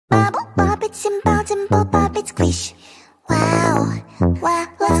Bubble pop it, simple, dimple pop it, squish. Wow, wow,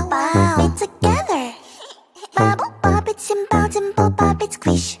 wow, wow. It together. Bubble pop it, simple, dimple pop it,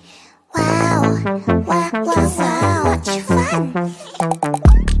 squish. Wow, wow, wow, wow. Much fun.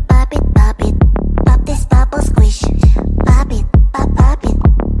 Pop it, pop this bubble, squish. Pop it, pop it,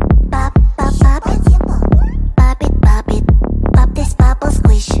 pop, pop, pop it. Pop it, pop this bubble,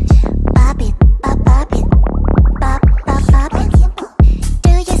 squish. Pop it, pop it, pop, pop, pop it. Do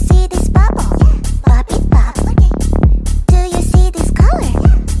you see this bubble? Pop it, pop. Do you see this color?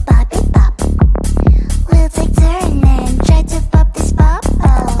 Pop it, pop. We'll take turn and try to pop this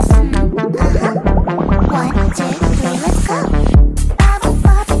bubbles. 1, 2, 3, let's go. Bubble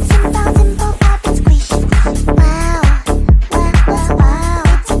pop it, simple, dimple pop it, squish. Wow, wow, wow, wow.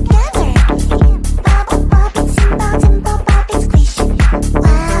 Together. Bubble pop it, simple, dimple pop it, squish.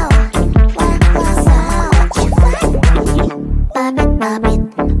 Wow, wow, wow, wow. Much fun. Pop it,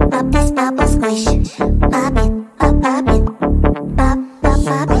 pop this bubble, squish. Pop it, pop it, pop, pop,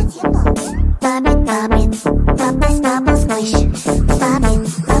 pop it. Pop it, pop this bubble, squish. Pop it,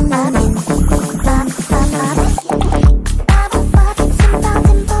 pop it, pop, pop, pop it. Bubble pop it, simple,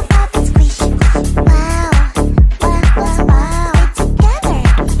 dimple pop it, squish. Wow, wow, wow, wow. Together.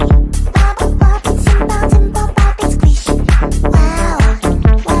 Bubble pop it, simple, dimple pop it, squish. Wow,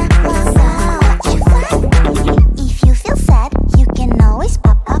 wow, wow, wow. Much fun. If you feel sad, you can always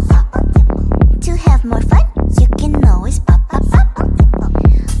pop, pop, pop. To have more fun, you can always pop, pop, pop.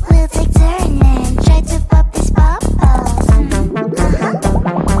 We'll take turn and try to pop these bubbles. 1,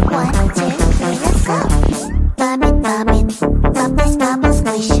 2, 3, let's go. Pop it, pop this bubble,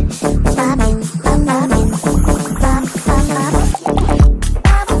 squish. Pop it, pop it, pop, pop, pop it.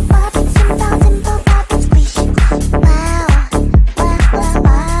 Bubble pop it, simple, dimple pop it, squish. Wow, wow, wow,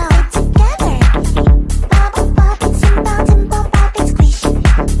 wow. Together. Bubble pop it, simple, dimple pop it, squish.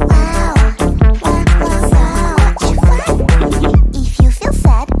 Wow, wow, wow, wow. Much fun. If you feel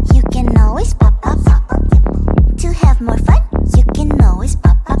sad, you can always pop, pop, pop. To have more fun, you can always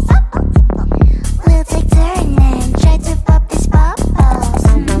pop, pop, pop. We'll take turn and try to pop these bubbles.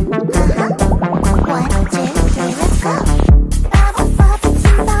 1, 2, 3, let's go. Bubble pop it,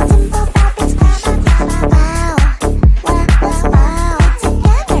 simple, dimple pop it, squish. Wow, wow, wow, wow.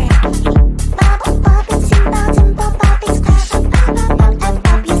 Together. Bubble pop it, simple, dimple pop it, squish. And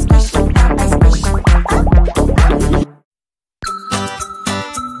pop you squish, pop I squish.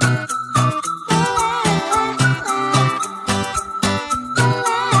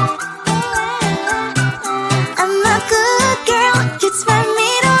 I'm a good girl, it's my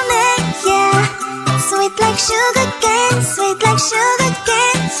middle name, yeah. Sweet like sugar cane, sweet like sugar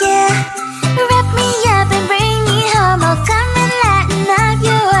cane, yeah. Wrap me up and bring me home, I'll come and lighten up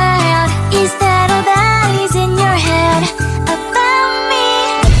your world. Is that all that is in your head about me?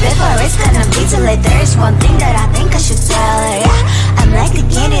 Before it's gonna be too late, there's one thing that I think I should tell her, yeah. I'm like the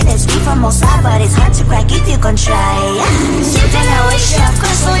candy that's sweet from outside, but it's hard to crack if you can try, yeah. Something I wish you have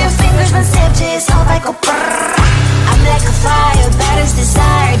crossed all your fingers when step just how I go brrrr. I'm like a fire, battles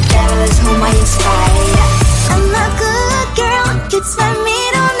desire, devil is whom I inspire, yeah. I'm a good girl, it's my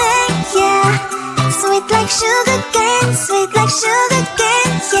middle name, yeah. Sweet like sugar cane, sweet like sugar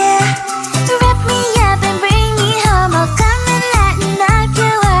cane, yeah. Wrap me up and bring me home, I'll come and lighten up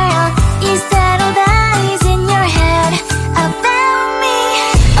your world. Is that all that is in your head about me?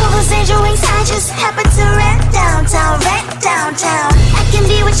 Oversend your wings, I just happen to rent downtown, I can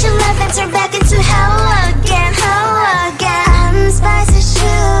be what you love and turn back into hell again, I'm spice and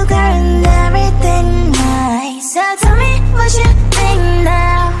sugar and everything nice. So tell me what you think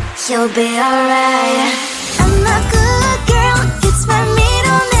now, you'll be alright. I'm a good girl, it's my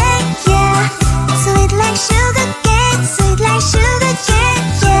middle name, yeah. Sweet like sugar cane, sweet like sugar cane,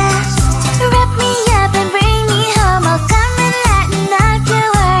 yeah. Wrap me up and bring me home, I'll come and lighten up your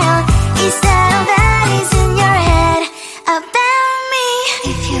world. Is that all that is in your head about me?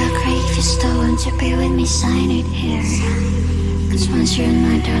 If you're great, if you still want to be with me, sign it here. Cause once you're in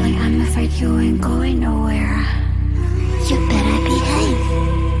my darling, I'm afraid you ain't going nowhere. You better behave,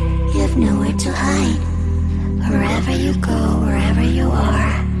 you have nowhere to hide. Wherever you go, wherever you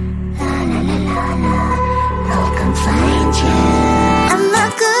are, la la la la la, I'll come find you. I'm a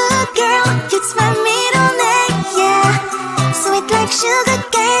good girl, it's my middle name, yeah. Sweet like sugar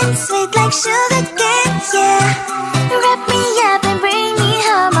cane, sweet like sugar cane, yeah. Wrap me up and bring me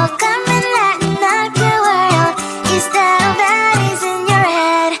home, I'll come and lighten up your world. Is that all that is in your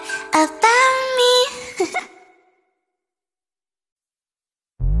head about me?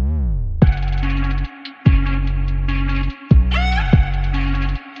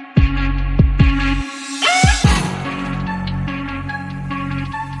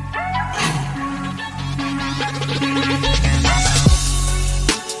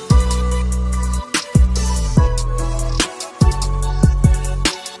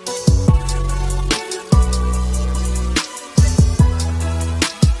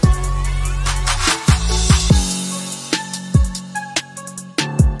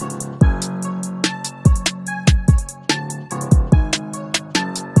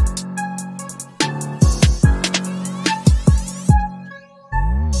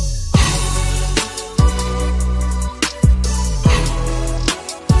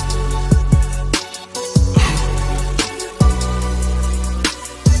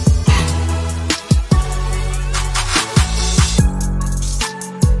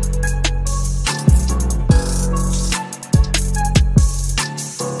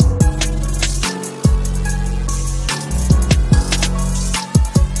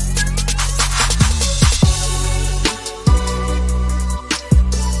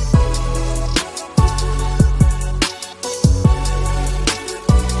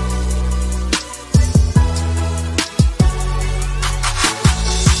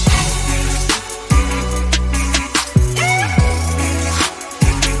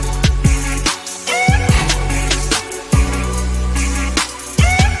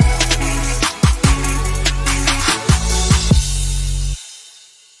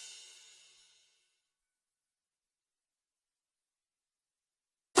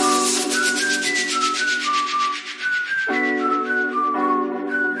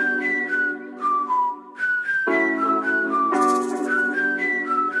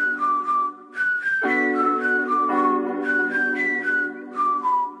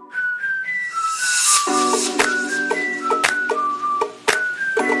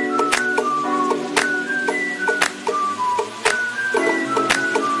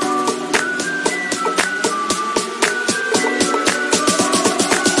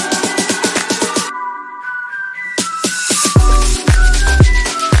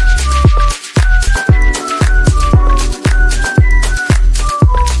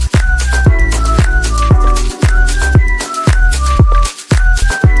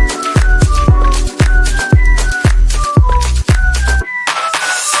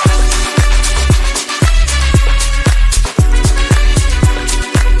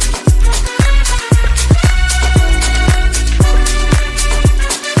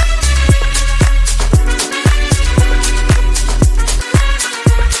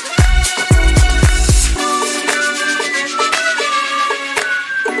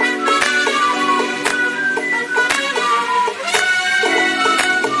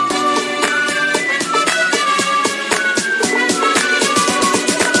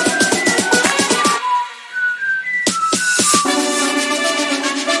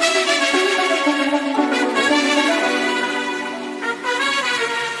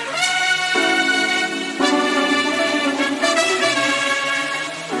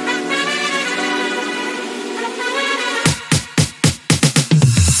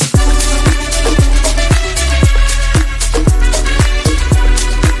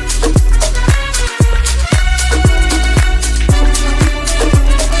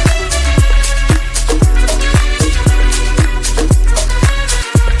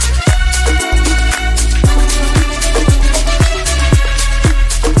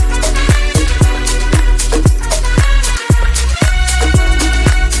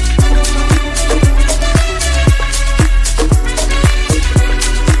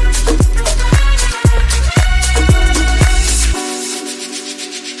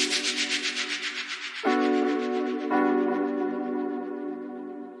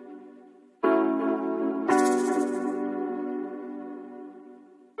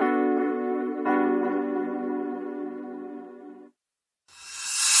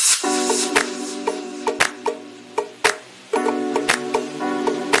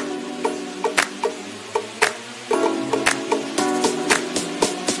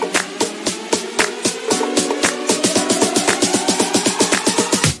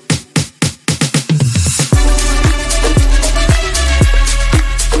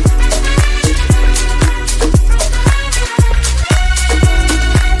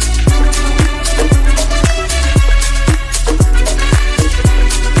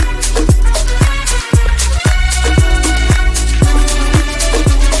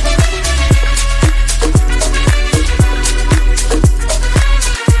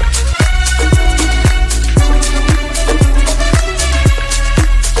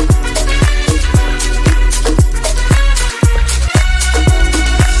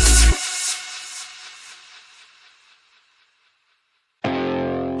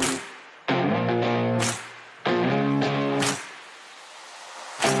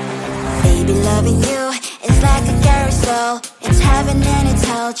 Baby, loving you is like a carousel. It's heaven and it's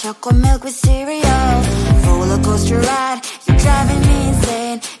hell, chocolate milk with cereal. Roller coaster ride, you're driving me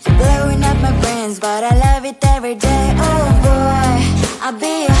insane. You're blowing up my brains, but I love it every day. Oh boy, I'll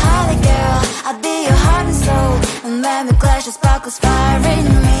be your holly girl, I'll be your heart and soul. And when we clash, the sparkles fire in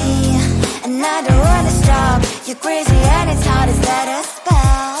me, and I don't wanna stop. You're crazy and it's hard as that a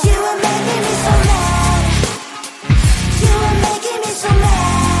spell. You are making me so mad, you are making me so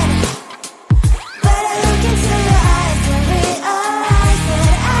mad. But I look into your eyes and realize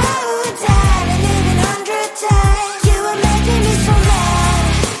that I would die and even 100 times. You are making me so mad,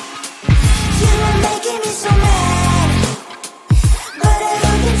 you are making me so mad. But I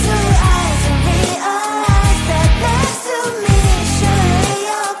look into your eyes and realize that next to me is surely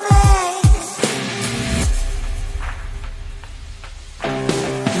your place.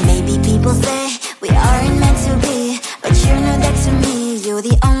 Maybe people say we aren't meant to be, but you know that to me, you're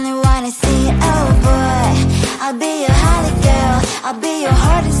the only one I see. Oh boy, I'll be your holly girl, I'll be your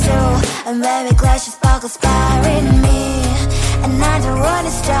heart and soul. And when we clash, the sparkles fire in me, and I don't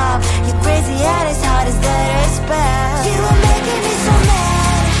wanna stop. You're crazy and as hard as that a spell. You are making me so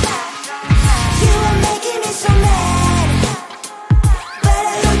mad, you are making me so mad. But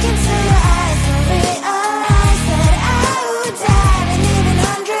I look into your eyes and realize that I would die and even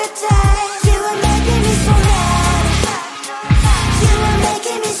 100 times. You are making me so mad, you are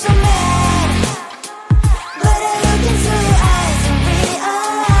making me so mad. But I look into your eyes and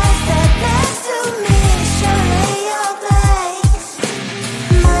realize that next to me is surely your place.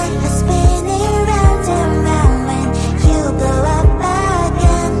 Mind is spinning round and round when you blow up my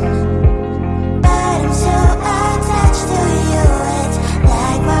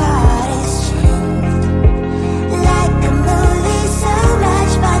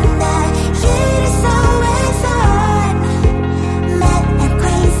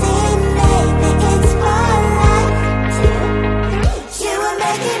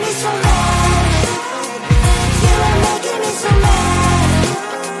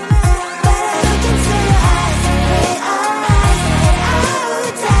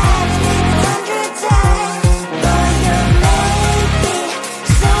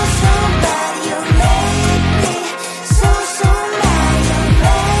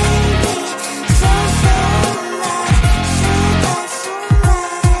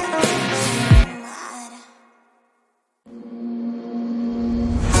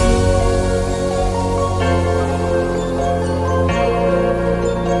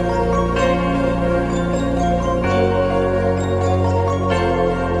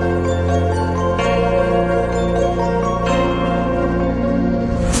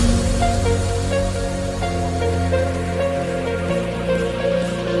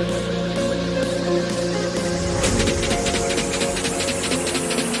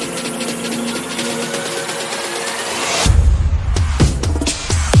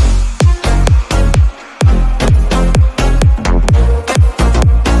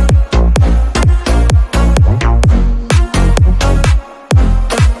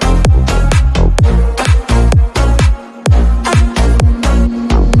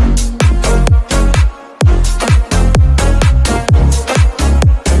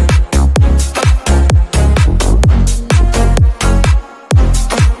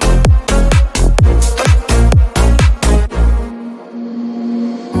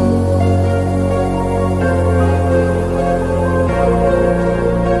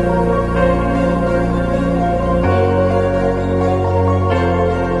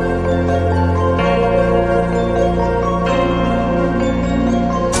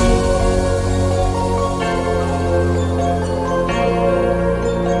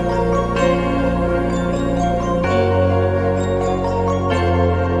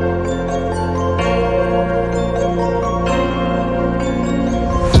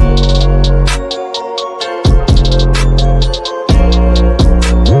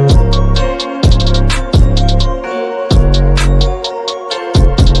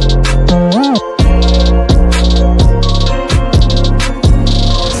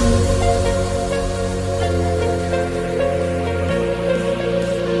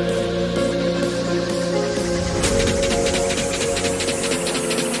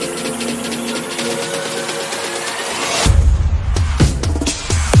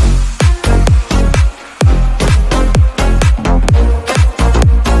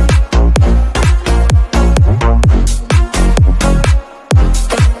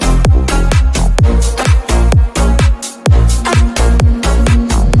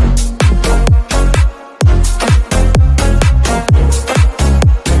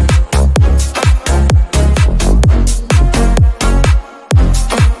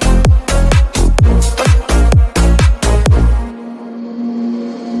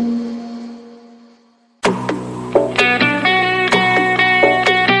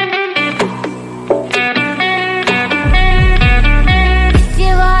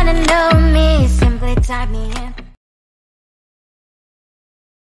wrap me in.